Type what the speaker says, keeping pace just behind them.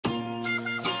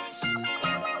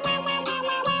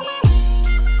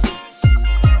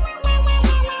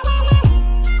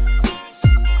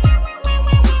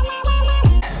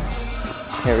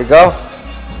Here we go.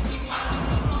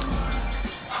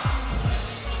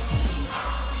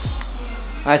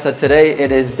 All right, so today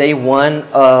it is day one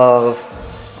of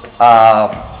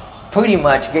pretty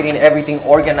much getting everything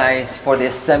organized for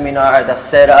this seminar, the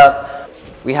setup.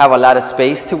 We have a lot of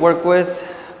space to work with.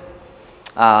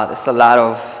 There's a lot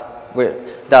of,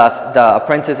 the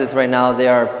apprentices right now, they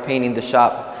are painting the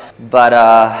shop. But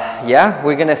yeah,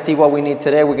 we're gonna see what we need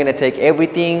today. We're gonna take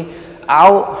everything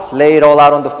out, lay it all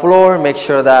out on the floor, make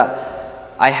sure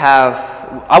that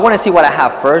I wanna see what I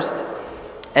have first.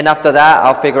 And after that,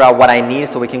 I'll figure out what I need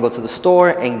so we can go to the store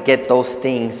and get those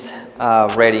things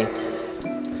ready.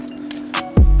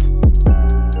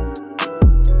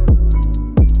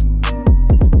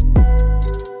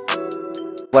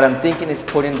 What I'm thinking is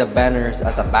putting the banners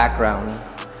as a background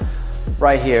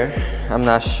right here. I'm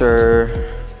not sure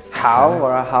how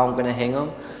I'm gonna hang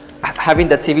them. Having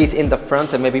the TVs in the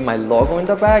front and maybe my logo in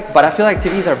the back, but I feel like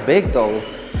TVs are big though,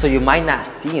 so you might not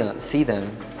see them.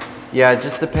 Yeah,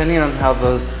 just depending on how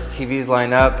those TVs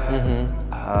line up,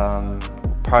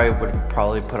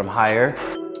 probably put them higher.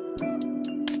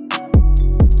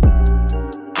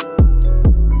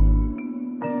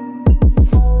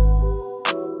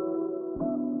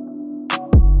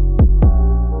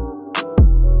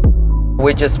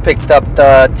 We just picked up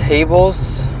the tables.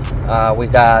 We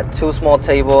got 2 small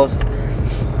tables.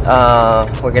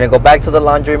 We're gonna go back to the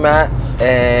laundromat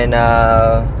and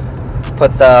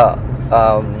put the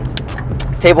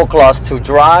tablecloths to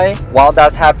dry. While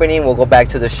that's happening, we'll go back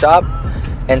to the shop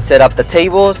and set up the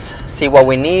tables, see what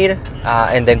we need,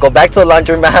 and then go back to the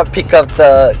laundromat, pick up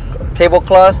the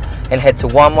tablecloths, and head to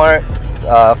Walmart,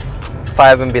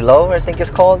 5 and Below, I think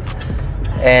it's called,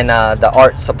 and the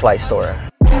art supply store.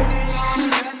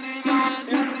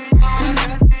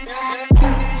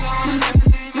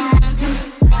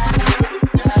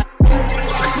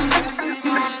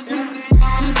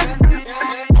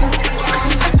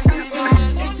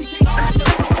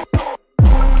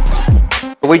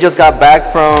 We just got back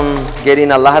from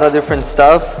getting a lot of different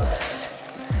stuff,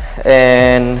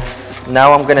 and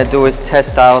now I'm gonna do is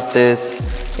test out this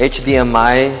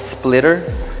HDMI splitter.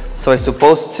 So it's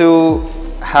supposed to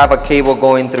have a cable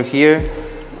going through here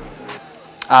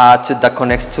that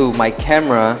connects to my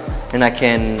camera, and I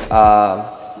can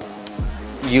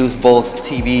use both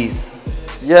TVs.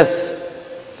 Yes,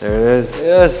 there it is.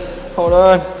 Yes, hold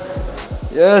on.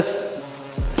 Yes.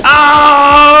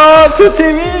 Ah, 2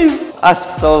 TVs.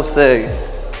 That's so sick.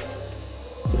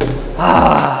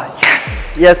 Ah,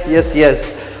 yes, yes, yes, yes.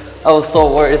 I was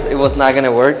so worried it was not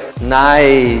gonna work.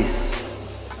 Nice.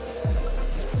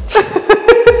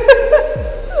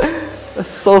 That's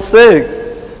so sick.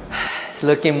 It's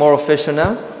looking more official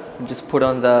now. Just put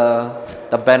on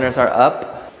the banners are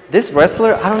up. This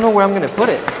wrestler, I don't know where I'm gonna put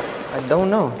it. I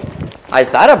don't know. I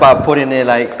thought about putting it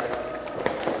like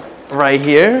right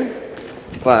here,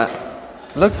 but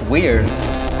it looks weird.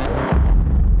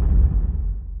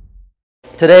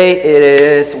 Today it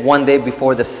is one day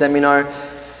before the seminar.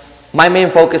 My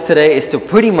main focus today is to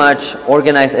pretty much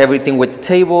organize everything with the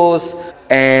tables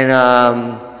and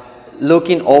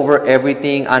looking over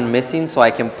everything I'm missing so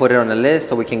I can put it on a list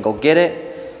so we can go get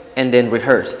it and then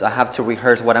rehearse. I have to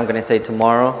rehearse what I'm gonna say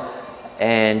tomorrow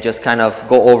and just kind of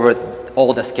go over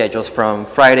all the schedules from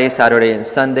Friday, Saturday, and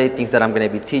Sunday, things that I'm gonna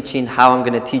be teaching, how I'm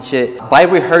gonna teach it. By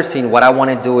rehearsing, what I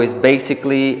wanna do is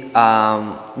basically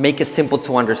make it simple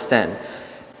to understand.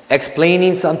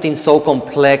 Explaining something so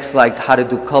complex like how to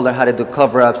do color, how to do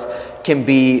cover-ups can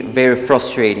be very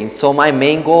frustrating. So my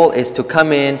main goal is to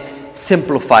come in,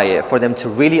 simplify it for them to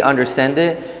really understand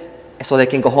it so they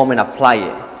can go home and apply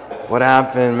it. What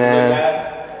happened,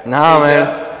 man? No,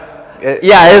 man.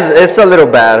 Yeah, it's a little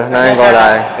bad, not even gonna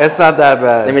lie. It's not that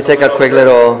bad. Let me take a quick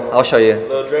little, I'll show you. A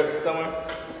little drip somewhere?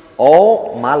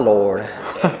 Oh my Lord.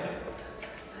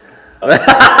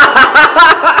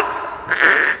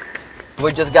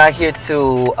 We just got here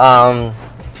to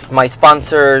my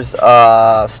sponsor's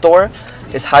store.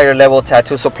 It's Higher Level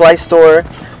Tattoo Supply Store.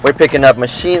 We're picking up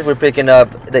machines, we're picking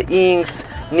up the inks,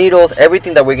 needles,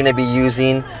 everything that we're gonna be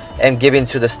using and giving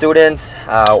to the students.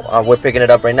 We're picking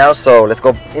it up right now, so let's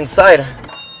go inside.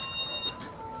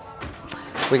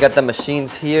 We got the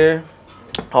machines here,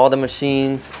 all the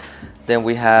machines. Then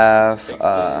we have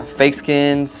fake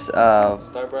skins,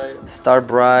 Star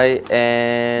Bright,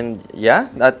 and yeah,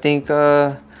 I think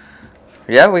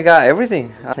yeah, we got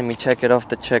everything. Let me check it off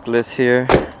the checklist here.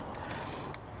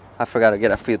 I forgot to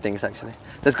get a few things actually.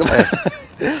 Let's go. I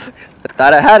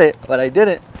thought I had it, but I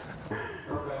didn't.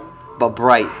 But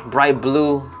bright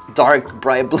blue, dark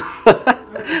bright blue.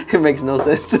 It makes no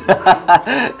sense. Look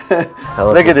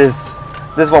at this.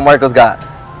 This is what Marco's got.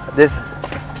 This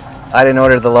I didn't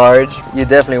order the large. You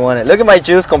definitely want it. Look at my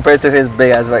juice compared to his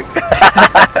big ass bag.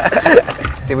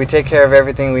 Did we take care of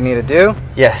everything we need to do?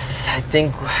 Yes, I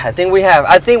think we have.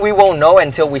 I think we won't know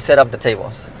until we set up the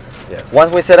tables. Yes.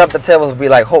 Once we set up the tables, we'll be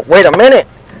like, oh, wait a minute.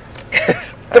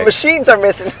 The machines are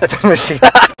missing. The machine.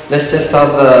 Let's test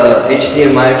out the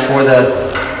HDMI for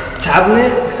the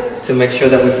tablet to make sure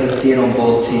that we can see it on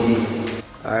both TVs.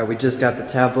 All right, we just got the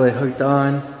tablet hooked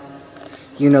on.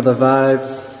 You know the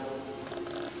vibes.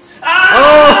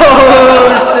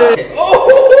 Oh shit! Oh!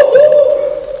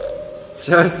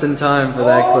 Just in time for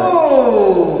that clip.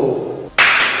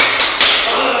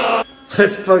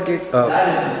 Let's fucking. Oh. That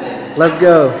is insane. Let's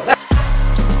go.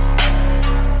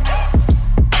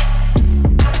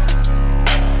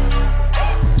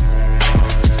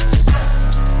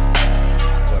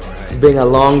 It's been a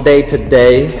long day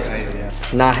today.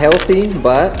 Not healthy,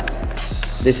 but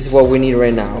this is what we need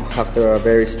right now after a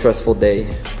very stressful day.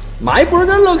 My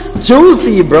burger looks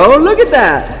juicy, bro. Look at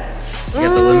that. You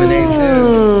got the lemonade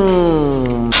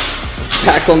too.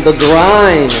 Back on the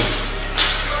grind.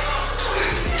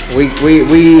 We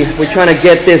trying to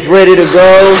get this ready to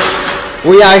go.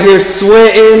 We out here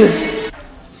sweating.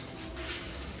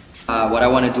 What I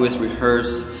want to do is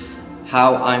rehearse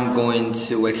how I'm going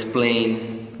to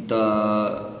explain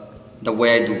the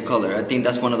way I do color. I think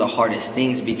that's one of the hardest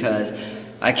things because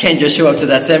I can't just show up to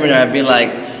that seminar and be like,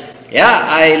 yeah,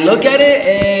 I look at it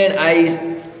and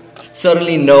I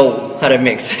suddenly know how to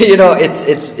mix. You know,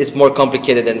 it's more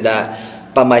complicated than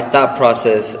that. But my thought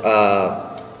process,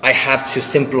 I have to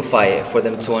simplify it for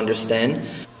them to understand.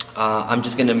 I'm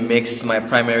just gonna mix my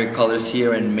primary colors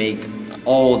here and make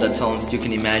all the tones you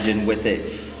can imagine with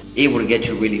it. It will get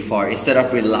you really far. Instead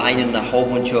of relying on a whole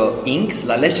bunch of inks,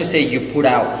 like let's just say you put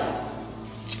out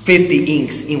 50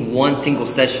 inks in one single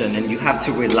session and you have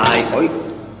to rely on...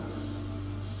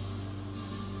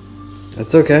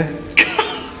 That's okay.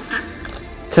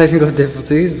 Technical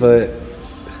difficulties, but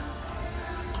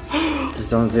just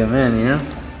don't zoom in, you know?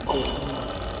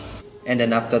 And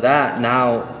then after that,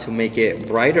 now to make it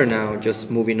brighter now, just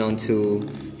moving on to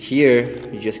here,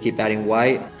 you just keep adding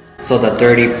white. So the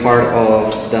dirty part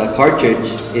of the cartridge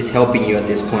is helping you at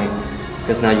this point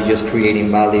because now you're just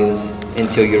creating values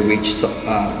until you reach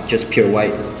just pure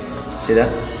white. See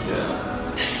that? Yeah.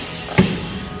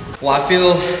 Well, I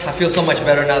feel so much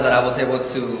better now that I was able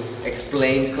to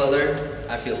explain color.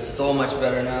 I feel so much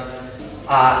better now.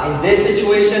 In this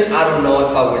situation, I don't know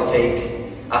if I would take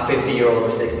a 50-year-old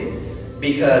or 60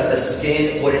 because the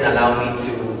skin wouldn't allow me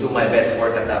to do my best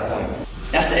work at that point.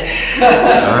 That's it.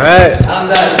 All right. I'm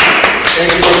done.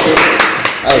 Thank you.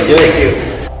 All right, thank you.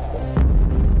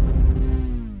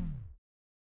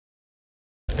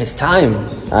 It's time.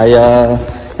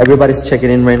 Everybody's checking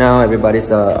in right now. Everybody's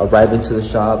arriving to the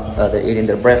shop. They're eating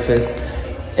their breakfast,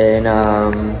 and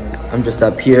I'm just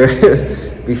up here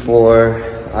before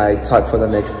I talk for the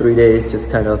next 3 days, just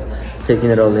kind of taking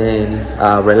it all in,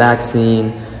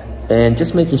 relaxing, and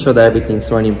just making sure that everything's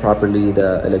running properly,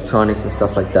 the electronics and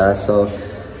stuff like that. So,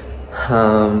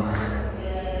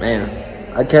 man,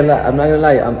 I'm not gonna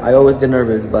lie. I always get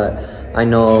nervous, but I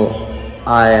know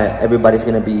everybody's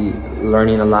gonna be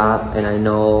learning a lot, and I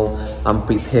know I'm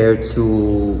prepared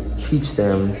to teach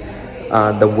them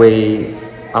the way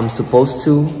I'm supposed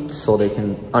to, so they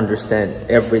can understand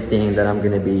everything that I'm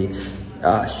gonna be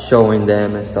showing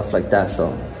them and stuff like that.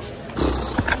 So,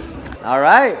 all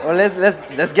right, well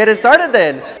let's get it started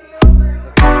then.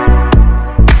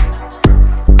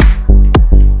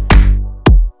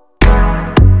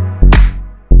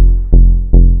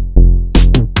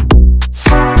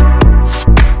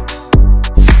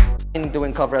 Been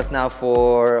doing cover-ups now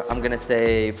for, I'm gonna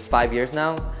say, 5 years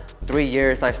now. 3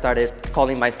 years I started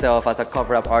calling myself as a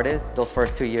cover-up artist. Those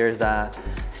first 2 years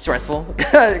stressful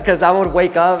because I would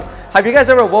wake up. Have you guys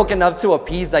ever woken up to a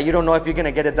piece that you don't know if you're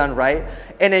gonna get it done right,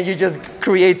 and then you just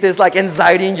create this like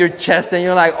anxiety in your chest and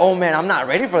you're like, oh man, I'm not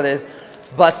ready for this,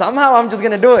 but somehow I'm just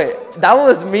gonna do it. That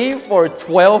was me for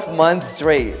 12 months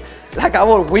straight. Like I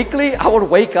would wake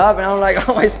up and I'm like,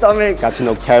 oh, my stomach. Got to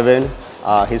know Kevin.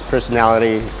 His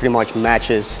personality pretty much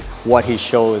matches what he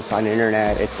shows on the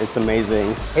internet. It's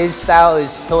amazing. His style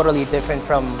is totally different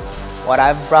from what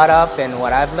I've brought up and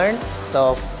what I've learned,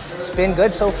 so it's been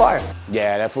good so far.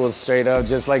 Yeah, that fool's straight up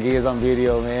just like he is on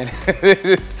video, man.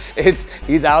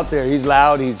 He's out there, he's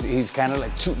loud, he's kind of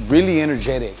like really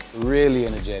energetic.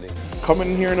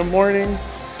 Coming in here in the morning,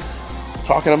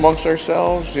 talking amongst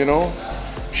ourselves, you know,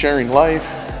 sharing life,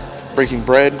 breaking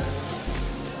bread.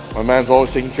 My man's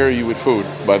always taking care of you with food,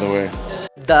 by the way.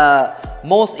 The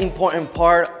most important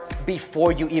part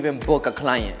before you even book a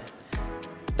client.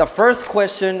 The first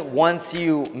question once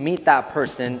you meet that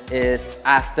person is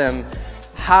ask them,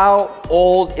 how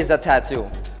old is a tattoo?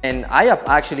 And I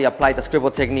actually apply the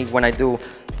scribble technique when I do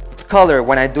color,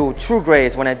 when I do true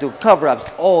grays, when I do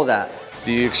cover-ups, all that.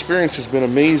 The experience has been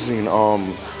amazing,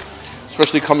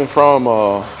 especially coming from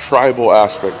a tribal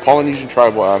aspect, Polynesian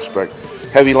tribal aspect.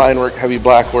 Heavy line work, heavy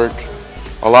black work,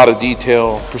 a lot of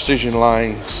detail, precision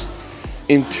lines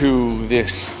into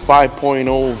this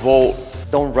 5.0 volt.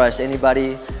 Don't rush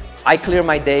anybody. I clear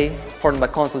my day for my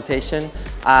consultation.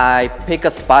 I pick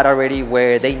a spot already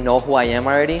where they know who I am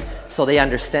already, so they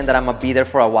understand that I'm gonna be there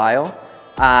for a while.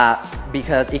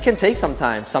 Because it can take some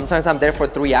time. Sometimes I'm there for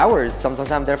 3 hours,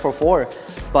 sometimes I'm there for 4,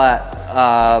 but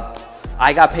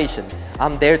I got patience.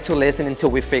 I'm there to listen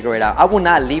until we figure it out. I will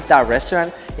not leave that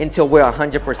restaurant until we're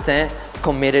 100%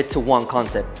 committed to one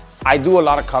concept. I do a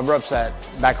lot of cover-ups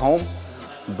back home,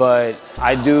 but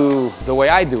I do the way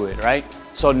I do it, right?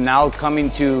 So now coming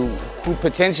to who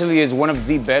potentially is one of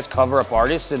the best cover-up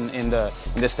artists in the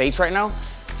States right now,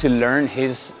 to learn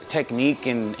his technique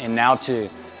and now to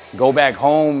go back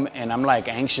home, and I'm like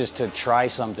anxious to try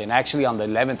something. Actually on the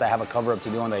 11th, I have a cover up to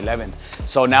do on the 11th.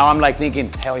 So now I'm like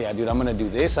thinking, hell yeah, dude, I'm gonna do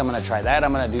this, I'm gonna try that,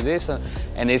 I'm gonna do this.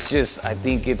 And it's just, I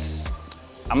think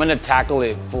I'm gonna tackle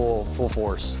it full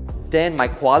force. Then my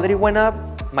quality went up,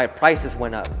 my prices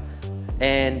went up.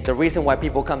 And the reason why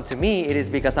people come to me, it is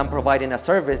because I'm providing a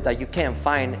service that you can't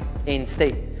find in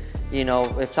state. You know,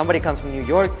 if somebody comes from New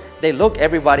York, they look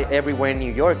everywhere in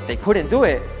New York, they couldn't do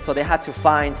it, so they had to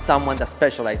find someone that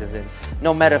specializes in,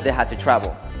 no matter if they had to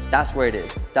travel. That's where it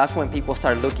is. That's when people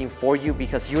start looking for you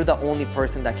because you're the only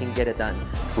person that can get it done.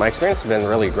 My experience has been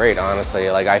really great,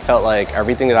 honestly. Like, I felt like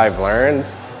everything that I've learned,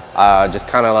 just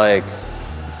kind of like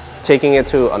taking it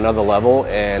to another level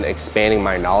and expanding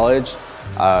my knowledge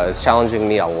is challenging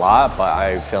me a lot, but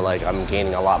I feel like I'm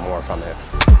gaining a lot more from it.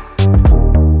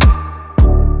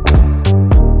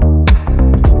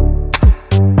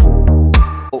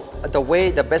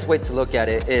 The best way to look at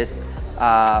it is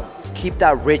keep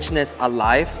that richness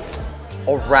alive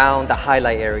around the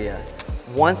highlight area.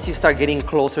 Once you start getting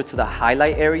closer to the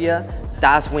highlight area,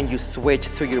 that's when you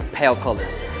switch to your pale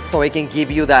colors. So it can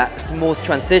give you that smooth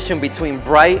transition between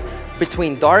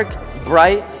dark,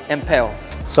 bright, and pale.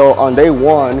 So on day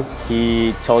 1,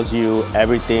 he tells you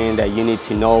everything that you need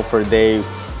to know for day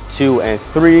 2 and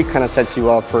 3, kind of sets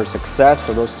you up for success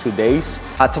for those 2 days.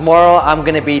 Tomorrow I'm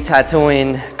gonna be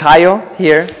tattooing Kayo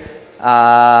here,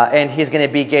 and he's gonna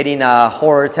be getting a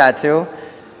horror tattoo.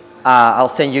 I'll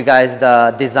send you guys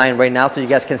the design right now so you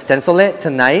guys can stencil it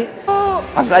tonight.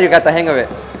 I'm glad you got the hang of it.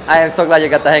 I am so glad you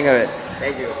got the hang of it.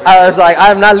 Thank you. I was like,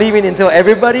 I'm not leaving until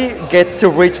everybody gets to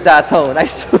reach that tone, I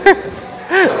swear.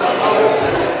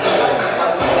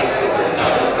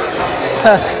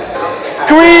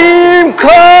 Scream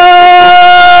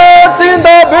cuts in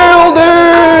the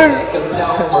building!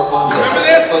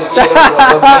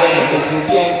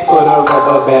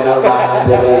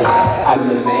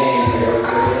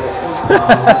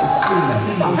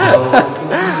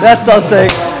 That's so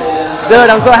sick. Dude,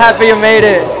 I'm so happy you made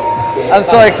it. I'm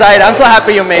so excited. I'm so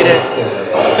happy you made it.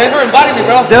 Thanks for inviting me,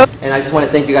 bro. Dude. And I just want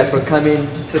to thank you guys for coming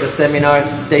to the seminar.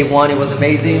 Day 1, it was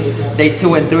amazing. Day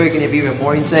 2 and 3 are going to be even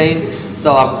more insane.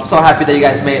 So I'm so happy that you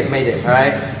guys made it, all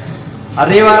right?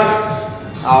 Arriba,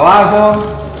 abajo,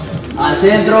 al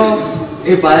centro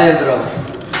y para adentro.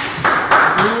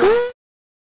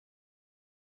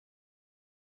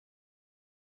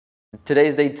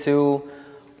 Today's day 2.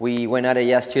 We went at it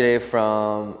yesterday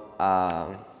from,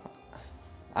 I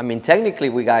mean, technically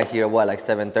we got here, what, like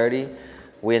 7:30?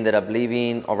 We ended up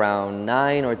leaving around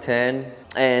 9 or 10.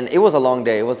 And it was a long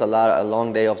day. It was a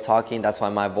long day of talking. That's why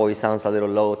my voice sounds a little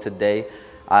low today.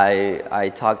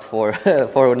 I talked for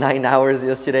 9 hours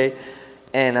yesterday.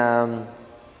 And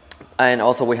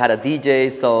also we had a DJ,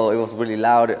 so it was really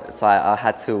loud. So I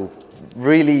had to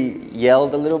really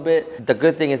yelled a little bit. The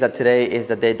good thing is that today is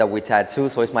the day that we tattoo,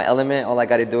 so it's my element. All I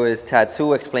gotta do is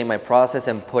tattoo, explain my process,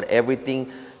 and put everything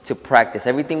to practice.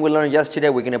 Everything we learned yesterday,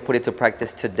 we're gonna put it to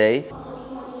practice today.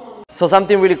 So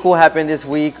something really cool happened this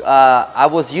week. I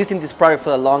was using this product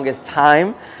for the longest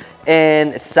time,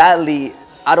 and sadly,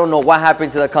 I don't know what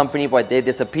happened to the company, but they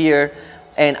disappeared.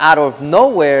 And out of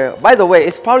nowhere, by the way,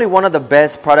 it's probably one of the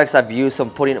best products I've used on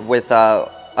putting with,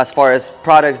 as far as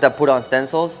products that put on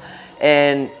stencils.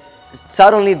 And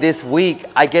suddenly this week,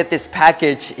 I get this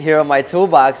package here on my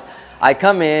toolbox. I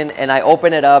come in and I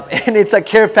open it up, and it's a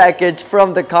care package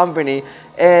from the company.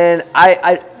 And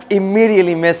I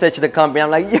immediately message the company.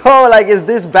 I'm like, yo, like, is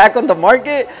this back on the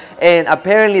market? And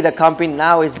apparently the company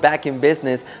now is back in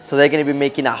business, so they're gonna be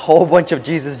making a whole bunch of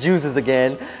Jesus juices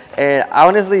again. And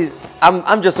honestly,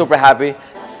 I'm just super happy.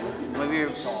 What's your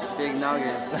big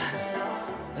nugget?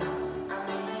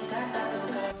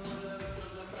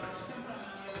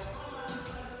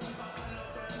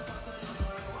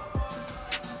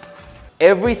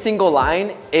 Every single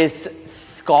line is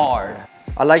scarred.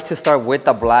 I like to start with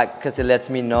the black because it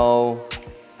lets me know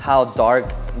how dark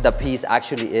the piece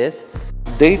actually is.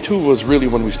 Day 2 was really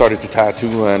when we started to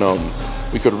tattoo, and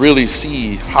we could really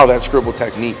see how that scribble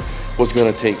technique was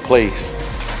gonna take place.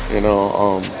 You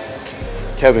know,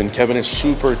 Kevin is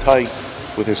super tight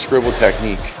with his scribble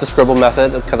technique. The scribble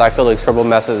method, because I feel like scribble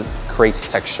method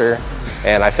creates texture,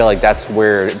 and I feel like that's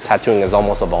where tattooing is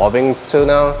almost evolving to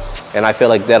now. And I feel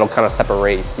like that'll kind of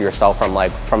separate yourself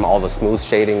from all the smooth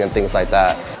shading and things like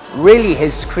that. Really,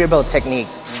 his scribble technique,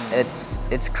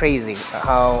 it's crazy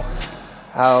how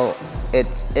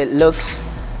it looks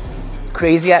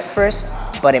crazy at first,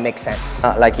 but it makes sense.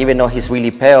 Like even though he's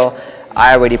really pale,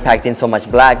 I already packed in so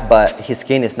much black, but his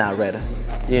skin is not red.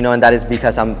 You know, and that is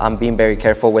because I'm being very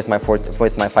careful with my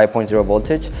 5.0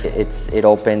 voltage. It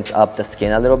opens up the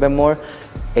skin a little bit more,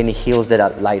 and it heals it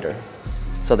up lighter.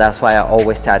 So that's why I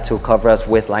always tattoo covers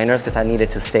with liners, because I need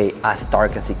it to stay as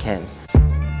dark as it can.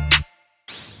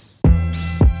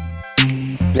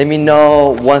 Let me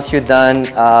know once you're done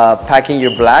packing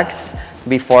your blacks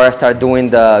before I start doing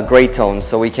the gray tones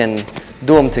so we can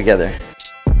do them together.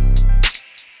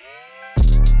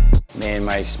 Man,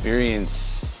 my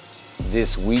experience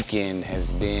this weekend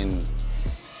has been,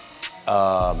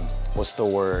 what's the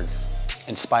word?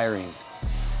 Inspiring.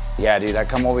 Yeah, dude, I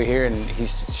come over here and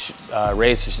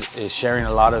Reyes is sharing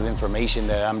a lot of information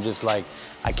that I'm just like,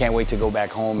 I can't wait to go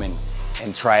back home and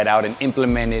try it out and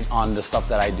implement it on the stuff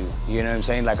that I do. You know what I'm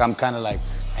saying? Like, I'm kind of like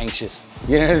anxious.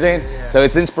 You know what I'm saying? Yeah. So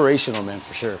it's inspirational, man,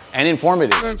 for sure. And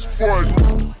informative.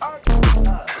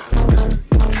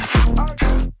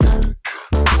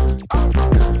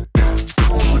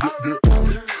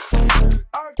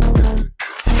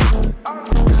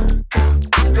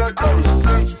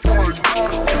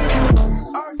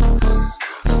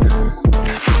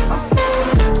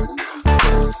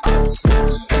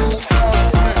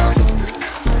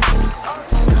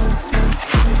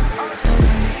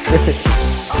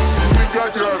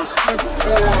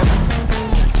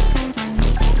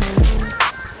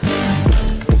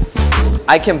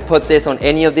 I can put this on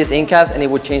any of these ink caps and it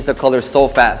would change the color so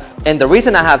fast. And the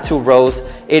reason I have 2 rows,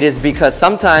 it is because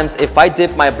sometimes if I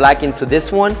dip my black into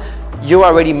this one, you're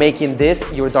already making this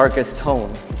your darkest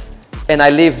tone. And I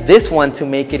leave this one to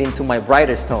make it into my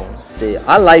brightest tone. See,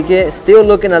 I like it, still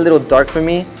looking a little dark for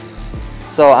me.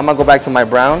 So I'm gonna go back to my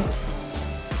brown.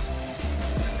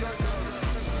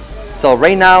 So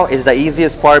right now is the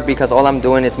easiest part because all I'm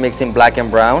doing is mixing black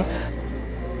and brown.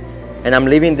 And I'm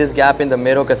leaving this gap in the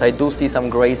middle because I do see some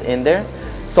grays in there.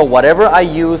 So whatever I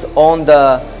use on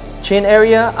the chin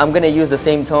area, I'm gonna use the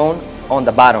same tone on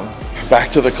the bottom. Back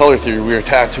to the color theory, we are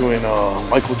tattooing a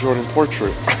Michael Jordan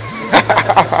portrait.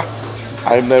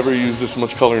 I've never used this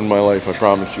much color in my life, I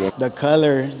promise you. The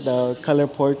color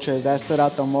portrait, that stood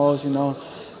out the most, you know.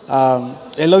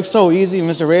 It looks so easy.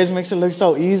 Mr. Reyes makes it look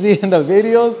so easy in the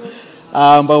videos.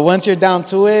 But once you're down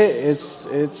to it,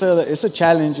 it's a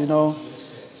challenge, you know.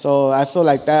 So I feel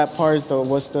like that part is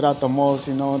what stood out the most,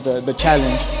 you know, the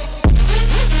challenge.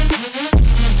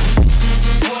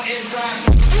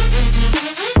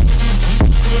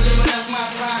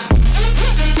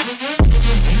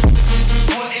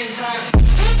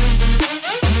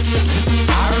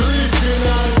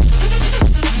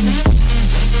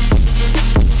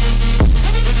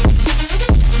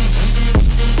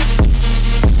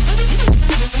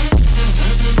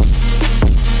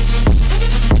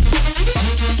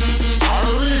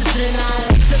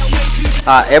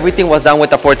 Everything was done with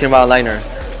the 14-mile liner.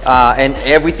 And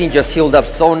everything just healed up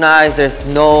so nice. There's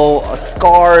no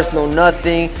scars, no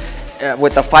nothing.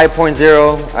 With the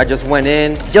 5.0, I just went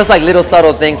in. Just like little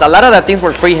subtle things. A lot of the things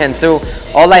were freehand too.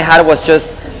 All I had was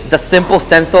just the simple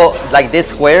stencil, like this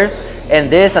squares, and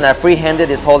this, and I freehanded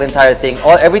this whole entire thing.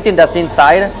 Everything that's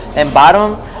inside and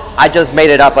bottom, I just made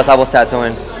it up as I was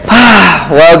tattooing.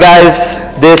 Well guys,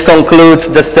 this concludes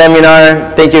the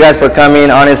seminar. Thank you guys for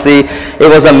coming. Honestly, it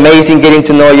was amazing getting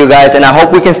to know you guys, and I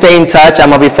hope we can stay in touch. I'm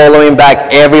gonna be following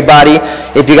back everybody.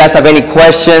 If you guys have any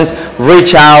questions,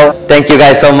 reach out. Thank you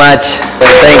guys so much.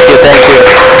 Thank you.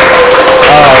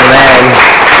 Oh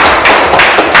man.